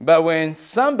 But when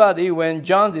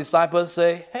John's disciples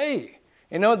say, hey,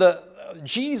 you know, the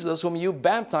Jesus whom you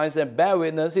baptized and bear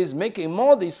witness is making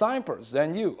more disciples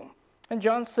than you. And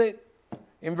John said,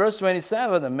 in verse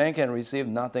 27, a man can receive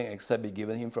nothing except be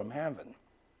given him from heaven.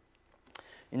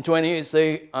 In 28, he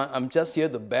say, I'm just here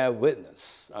to bear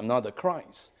witness. I'm not the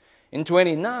Christ. In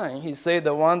 29, he said,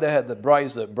 the one that had the bride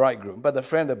is the bridegroom, but the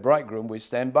friend of the bridegroom will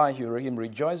stand by, hear him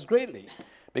rejoice greatly,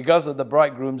 Because of the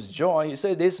bridegroom's joy, he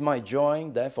said, this is my joy,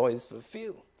 therefore is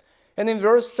fulfilled. And in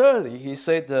verse 30, he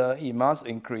said, he must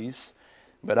increase,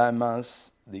 but I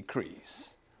must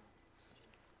decrease.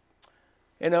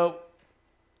 You know,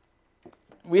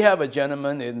 we have a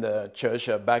gentleman in the church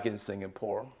back in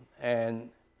Singapore, and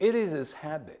it is his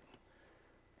habit,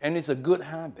 and it's a good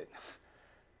habit.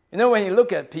 You know, when he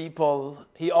look at people,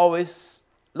 he always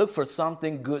look for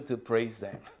something good to praise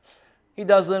them. He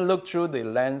doesn't look through the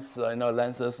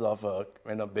lenses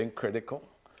of being critical.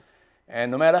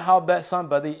 And no matter how bad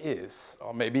somebody is,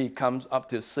 or maybe he comes up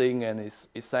to sing and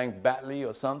he sang badly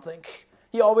or something,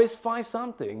 he always finds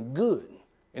something good,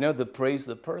 to praise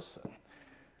the person.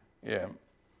 Yeah.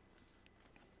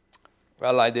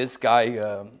 Well, like this guy,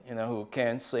 who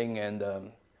can't sing,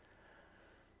 and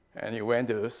he went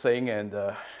to sing, and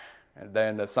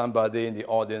then somebody in the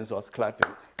audience was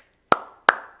clapping.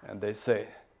 And they say,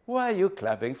 why are you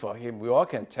clapping for him? We all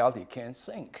can tell he can't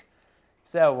sing. He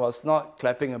said, I was not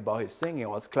clapping about his singing, I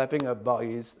was clapping about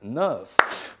his nerve.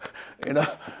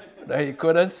 That he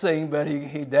couldn't sing, but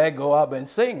he dared go up and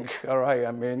sing. All right,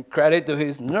 I mean, credit to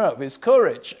his nerve, his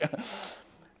courage.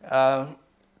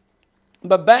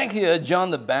 But back here,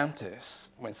 John the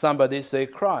Baptist, when somebody say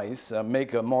Christ,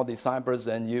 make more disciples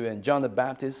than you, and John the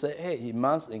Baptist say, hey, he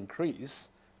must increase,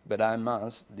 but I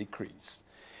must decrease.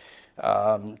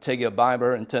 Take your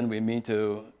Bible and turn with me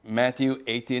to Matthew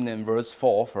 18 and verse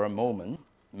 4 for a moment.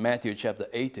 Matthew chapter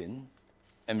 18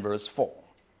 and verse 4.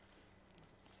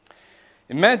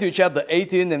 In Matthew chapter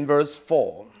 18 and verse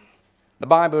 4, the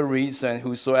Bible reads, and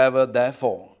whosoever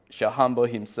therefore shall humble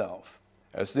himself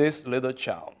as this little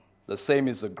child, the same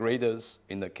is the greatest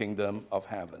in the kingdom of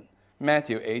heaven.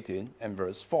 Matthew 18 and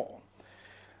verse 4.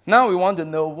 Now we want to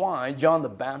know why John the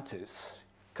Baptist,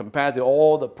 compared to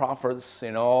all the prophets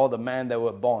and all the men that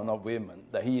were born of women,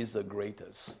 that he is the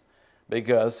greatest.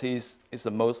 Because he's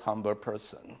the most humble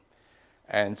person.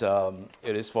 And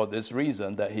it is for this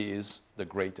reason that he is the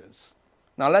greatest.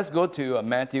 Now let's go to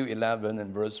Matthew 11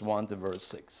 and verse 1 to verse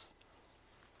 6.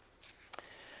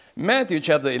 Matthew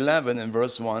chapter 11 and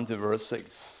verse 1 to verse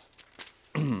 6.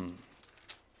 In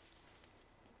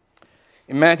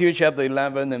Matthew chapter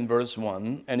 11 and verse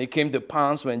 1, and it came to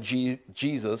pass when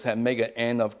Jesus had made an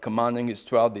end of commanding his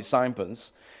 12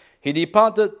 disciples, he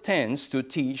departed thence to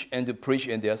teach and to preach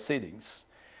in their cities.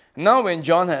 Now when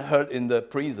John had heard in the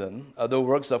prison the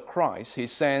works of Christ, he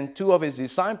sent 2 of his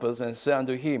disciples and said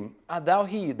unto him, art thou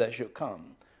he that should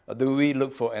come, or do we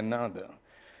look for another?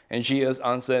 And Jesus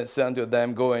answered and said unto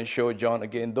them, go and show John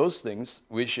again those things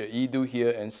which ye do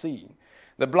hear and see.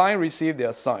 The blind receive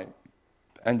their sight,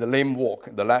 and the lame walk,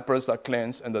 the lepers are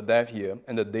cleansed, and the deaf hear,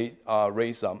 and the dead are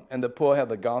raised up, and the poor have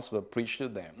the gospel preached to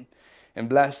them. And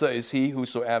blessed is he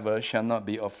whosoever shall not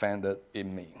be offended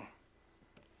in me.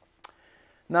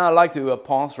 Now I'd like to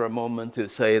pause for a moment to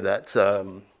say that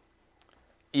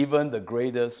even the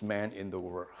greatest man in the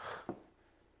world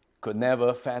could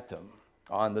never fathom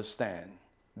or understand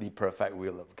the perfect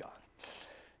will of God.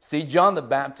 See, John the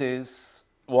Baptist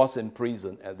was in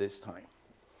prison at this time.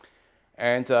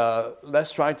 And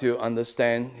let's try to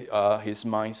understand his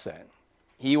mindset.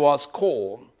 He was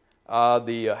called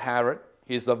the Herod.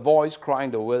 He's the voice crying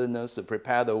in the wilderness to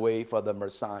prepare the way for the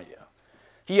Messiah.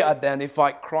 He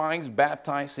identified Christ,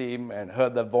 baptized him, and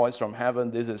heard the voice from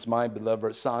heaven, this is my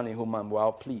beloved Son in whom I'm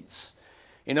well pleased.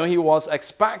 He was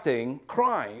expecting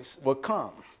Christ would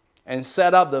come and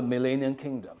set up the millennium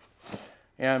kingdom.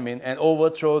 And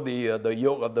overthrow the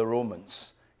yoke of the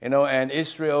Romans. And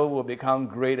Israel will become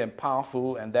great and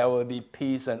powerful, and there will be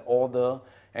peace and order.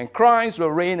 And Christ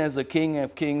will reign as the King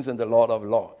of kings and the Lord of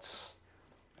lords.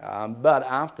 But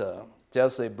after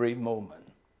just a brief moment,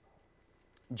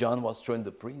 John was thrown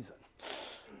into prison.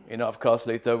 Of course,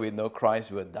 later we know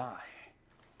Christ will die.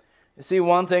 You see,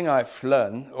 one thing I've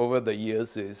learned over the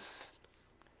years is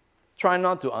try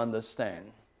not to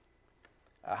understand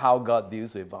how God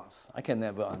deals with us. I can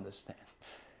never understand.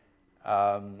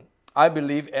 I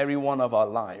believe every one of our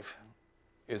life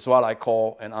is what I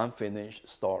call an unfinished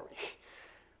story.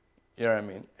 You know what I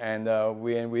mean? And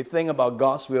when we think about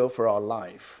God's will for our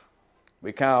life,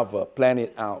 we kind of plan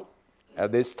it out.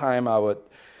 At this time, I would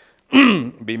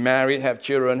be married, have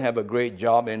children, have a great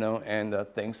job, and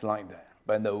things like that.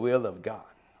 But in the will of God,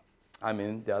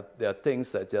 there are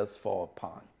things that just fall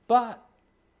apart. But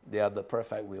they are the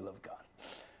perfect will of God.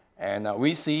 And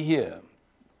we see here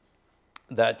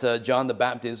that John the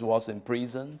Baptist was in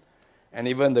prison, and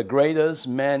even the greatest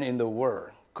man in the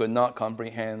world could not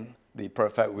comprehend the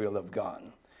perfect will of God.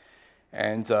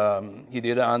 And he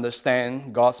didn't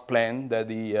understand God's plan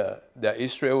that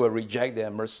Israel will reject their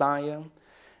Messiah,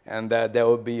 and that there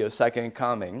will be a second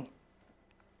coming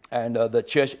And the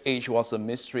church age was a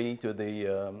mystery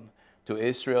to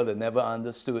Israel. They never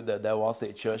understood that there was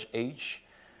a church age.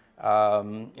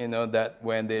 That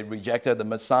when they rejected the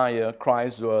Messiah,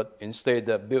 Christ would instead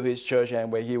build his church,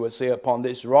 and where he would say, upon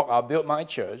this rock I'll build my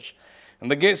church, and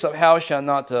the gates of hell shall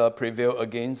not prevail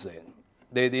against it.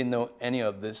 They didn't know any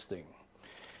of this thing.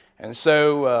 And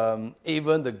so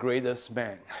even the greatest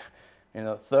man,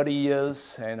 30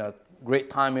 years and a great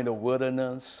time in the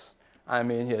wilderness, I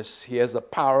mean, he has the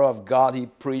power of God. He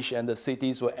preached and the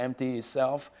cities will empty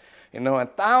itself. And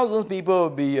thousands of people will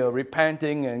be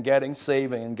repenting and getting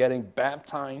saved and getting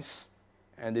baptized.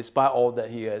 And despite all that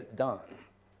he had done,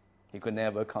 he could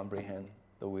never comprehend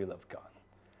the will of God.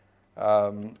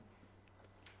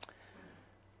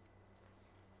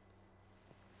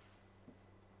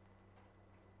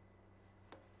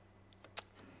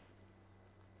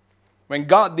 When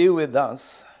God deals with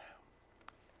us,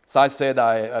 as I said,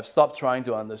 I've stopped trying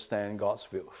to understand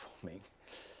God's will for me.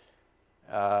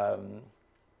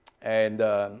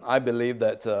 I believe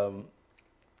that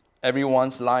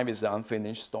everyone's life is an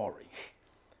unfinished story.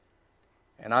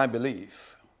 And I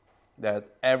believe that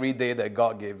every day that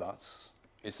God gave us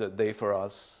is a day for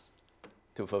us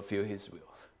to fulfill his will.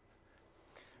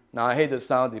 Now, I hate to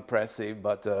sound depressive,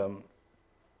 but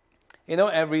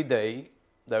every day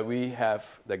that we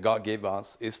have, that God gave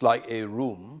us, is like a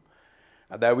room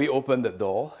that we open the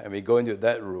door and we go into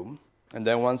that room. And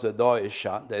then once the door is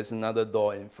shut, there's another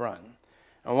door in front.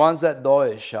 And once that door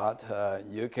is shut,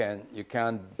 you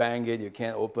can't bang it, you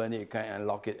can't open it, you can't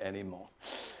unlock it anymore.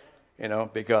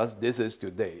 Because this is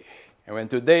today. And when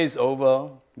today is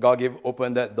over, God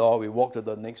opened that door, we walk to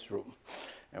the next room.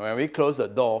 And when we close the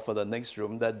door for the next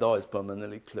room, that door is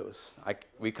permanently closed.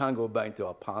 We can't go back to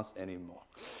our past anymore.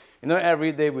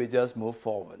 Every day we just move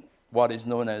forward. What is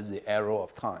known as the arrow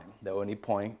of time, that only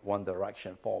point one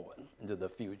direction forward into the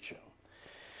future.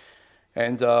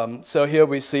 And so here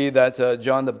we see that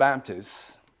John the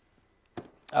Baptist,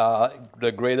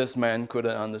 the greatest man,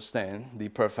 couldn't understand the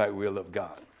perfect will of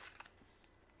God.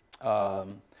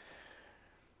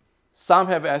 Some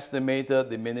have estimated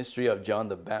the ministry of John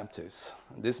the Baptist.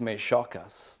 This may shock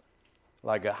us.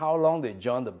 Like, how long did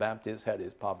John the Baptist had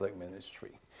his public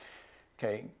ministry?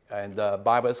 Okay, and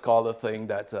Bible scholars think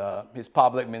that his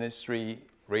public ministry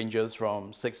ranges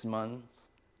from 6 months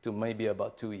to maybe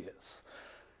about 2 years.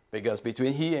 Because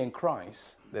between he and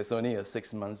Christ, there's only a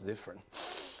 6 months difference.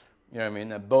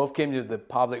 And both came to the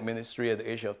public ministry at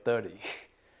the age of 30.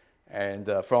 And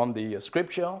from the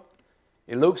scripture,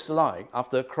 it looks like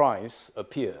after Christ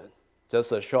appeared,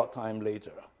 just a short time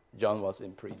later, John was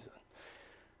in prison.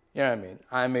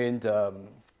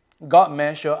 God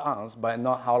measures us by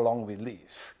not how long we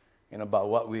live, but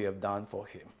what we have done for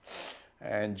him.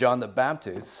 And John the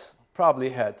Baptist probably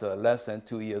had less than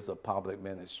 2 years of public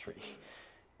ministry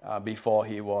before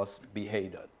he was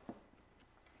beheaded.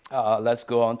 Let's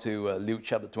go on to Luke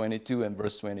chapter 22 and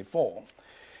verse 24.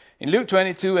 In Luke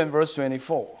 22 and verse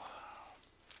 24,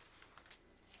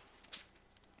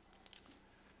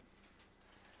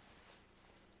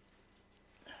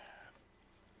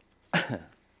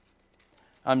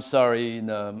 I'm sorry,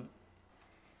 all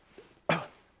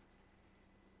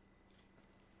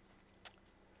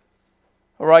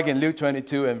right, in Luke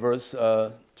 22 and verse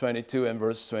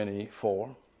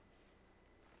 24.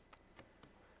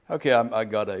 Okay, I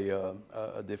got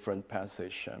a different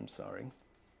passage, I'm sorry.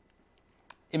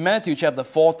 In Matthew chapter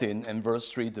 14 and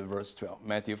verse 3 to verse 12.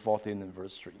 Matthew 14 and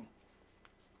verse 3.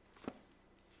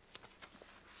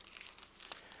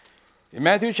 In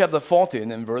Matthew chapter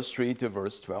 14 and verse 3 to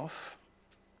verse 12.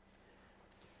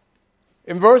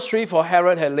 In verse 3, for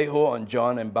Herod had laid hold on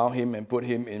John and bound him and put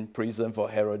him in prison for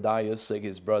Herodias' sake,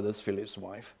 his brother Philip's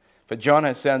wife. For John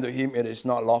had said to him, it is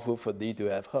not lawful for thee to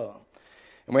have her.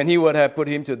 And when he would have put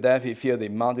him to death, he feared the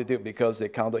multitude because they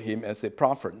counted him as a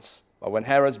prophet. But when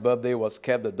Herod's birthday was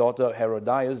kept, the daughter of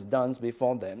Herodias danced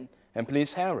before them and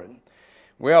pleased Herod.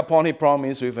 Whereupon he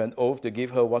promised with an oath to give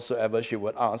her whatsoever she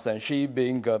would ask. And she,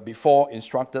 being before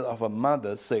instructed of her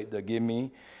mother, said, give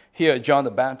me here John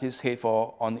the Baptist's head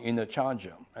for on inner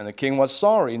charger. And the king was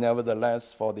sorry,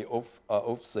 nevertheless, for the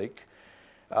oath's sake.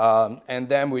 And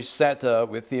them which sat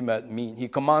with him at meat, he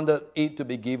commanded it to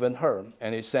be given her.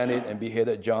 And he sent it and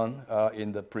beheaded John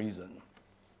in the prison.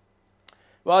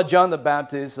 Well, John the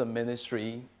Baptist's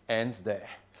ministry ends there.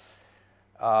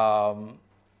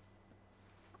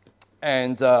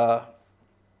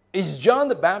 Is John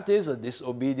the Baptist a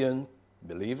disobedient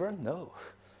believer? No.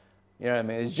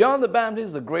 Is John the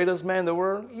Baptist the greatest man in the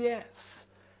world? Yes.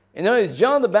 Is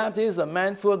John the Baptist a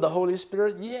man full of the Holy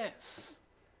Spirit? Yes.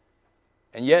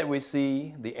 And yet we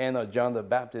see the end of John the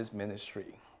Baptist's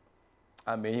ministry.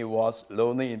 I mean, he was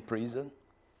lonely in prison,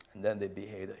 and then they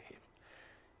beheaded him.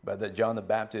 But John the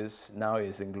Baptist now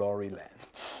is in glory land.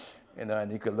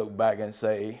 And you could look back and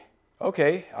say,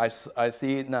 okay, I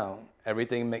see it now.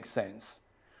 Everything makes sense.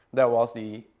 That was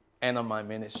the end of my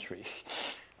ministry.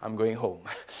 I'm going home,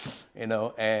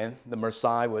 and the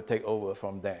Messiah will take over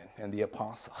from then, and the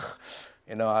apostle.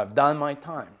 I've done my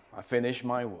time. I finished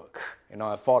my work.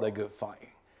 I fought a good fight.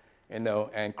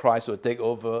 And Christ will take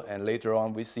over, and later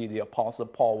on we see the apostle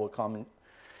Paul will come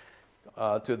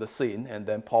to the scene, and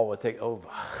then Paul will take over.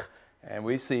 And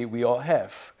we see we all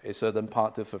have a certain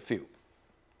part to fulfill.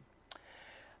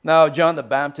 Now, John the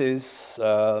Baptist,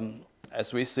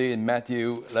 as we see in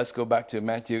Matthew, let's go back to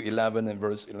Matthew 11 and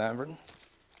verse 11.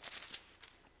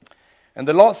 And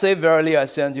the Lord said, verily I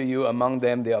say unto you, among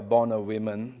them they are born of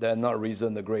women, they are not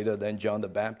risen greater than John the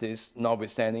Baptist,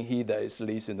 notwithstanding he that is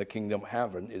least in the kingdom of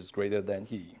heaven is greater than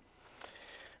he.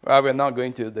 Well, we're not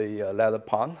going to the latter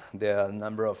part. There are a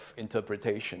number of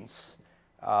interpretations.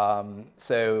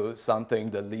 So something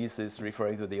the least is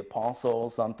referring to the apostle,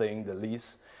 something the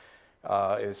least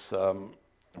is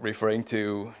referring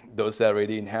to those that are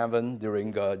already in heaven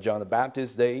during John the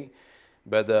Baptist's day.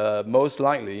 But most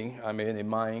likely, I mean, in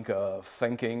my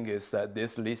thinking, is that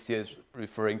this list here is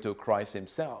referring to Christ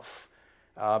himself.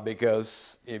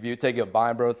 Because if you take your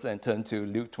Bibles and turn to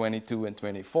Luke 22 and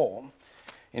 24,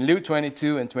 in Luke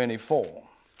 22 and 24,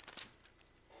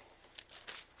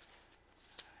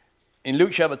 in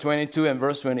Luke chapter 22 and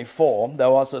verse 24, there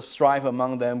was a strife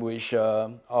among them which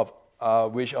of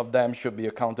them should be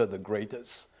accounted the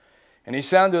greatest. And he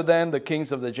said unto them, the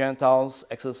kings of the Gentiles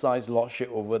exercise lordship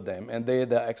over them, and they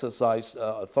that exercise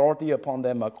authority upon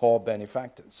them are called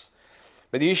benefactors.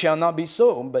 But ye shall not be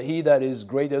so, but he that is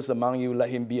greatest among you, let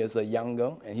him be as a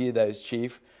younger, and he that is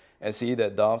chief as he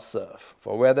that doth serve.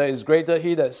 For whether is greater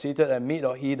he that sitteth at meat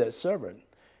or he that serveth,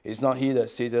 is not he that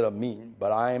sitteth at meat,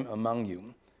 but I am among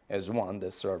you as one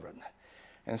that serveth.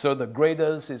 And so the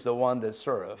greatest is the one that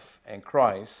serveth, and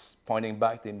Christ, pointing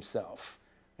back to himself,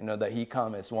 that he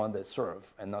come as one that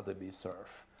serve and not to be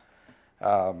served.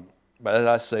 But as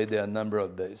I say, there are a number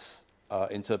of these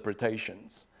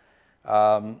interpretations.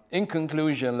 In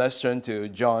conclusion, let's turn to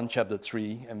John chapter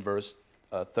 3 and verse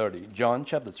 30. John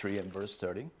chapter 3 and verse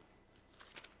 30.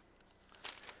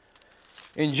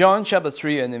 In John chapter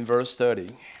 3 and in verse 30,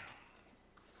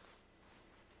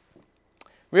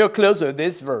 we'll close with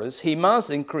this verse. He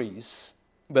must increase,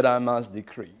 but I must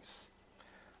decrease.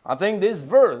 I think this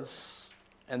verse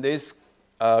and this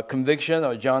conviction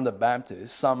of John the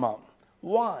Baptist sum up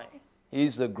why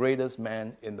he's the greatest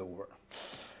man in the world.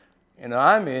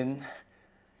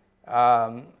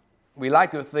 We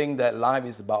like to think that life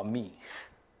is about me.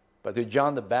 But to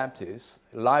John the Baptist,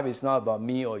 life is not about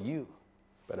me or you,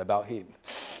 but about him,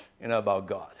 about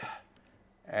God.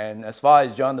 And as far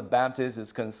as John the Baptist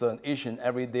is concerned, each and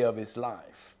every day of his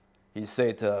life, he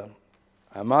said,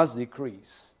 I must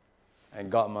decrease and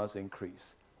God must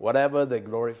increase. Whatever that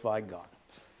glorify God,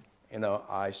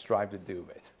 I strive to do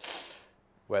it.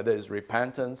 Whether it's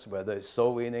repentance, whether it's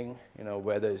soul winning,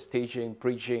 whether it's teaching,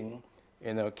 preaching,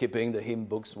 keeping the hymn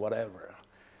books, whatever.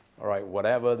 All right,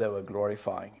 whatever that will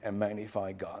glorify and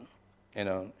magnify God,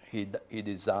 he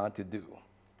desired to do.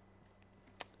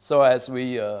 So as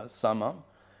we sum up,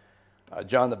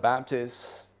 John the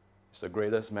Baptist is the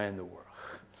greatest man in the world.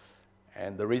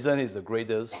 And the reason he's the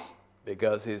greatest,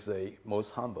 because he's the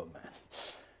most humble man.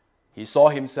 He saw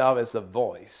himself as a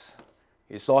voice.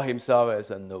 He saw himself as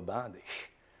a nobody.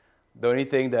 The only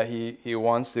thing that he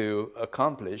wants to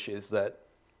accomplish is that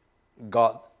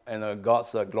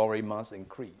God's glory must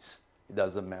increase. It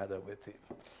doesn't matter with him.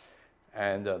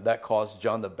 And that caused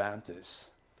John the Baptist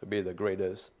to be the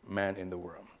greatest man in the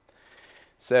world.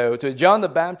 So to John the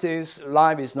Baptist,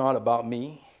 life is not about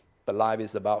me, but life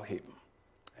is about him.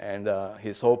 And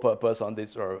his whole purpose on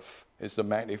this earth is to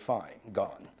magnify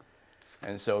God.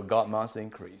 And so God must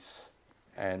increase,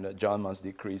 and John must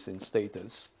decrease in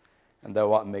status. And that's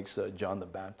what makes John the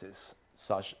Baptist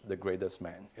such the greatest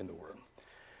man in the world.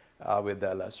 With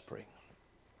that, let's pray.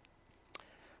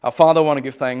 Our Father, I want to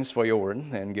give thanks for your word,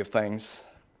 and give thanks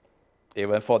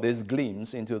even for this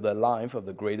glimpse into the life of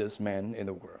the greatest man in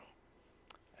the world,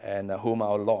 and whom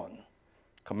our Lord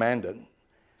commanded,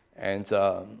 and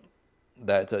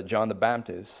that John the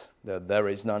Baptist, that there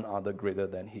is none other greater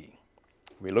than he.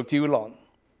 We look to you, Lord,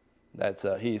 that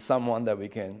he is someone that we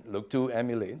can look to,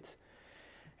 emulate,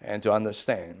 and to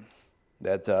understand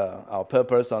that our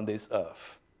purpose on this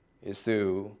earth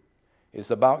is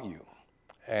about you.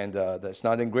 And there's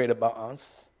nothing great about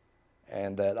us,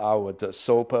 and that our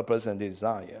sole purpose and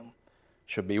desire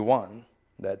should be one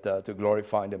that to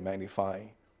glorify and magnify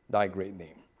thy great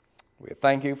name. We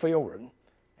thank you for your word.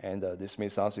 And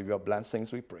dismiss us with your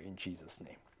blessings, we pray in Jesus'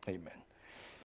 name. Amen.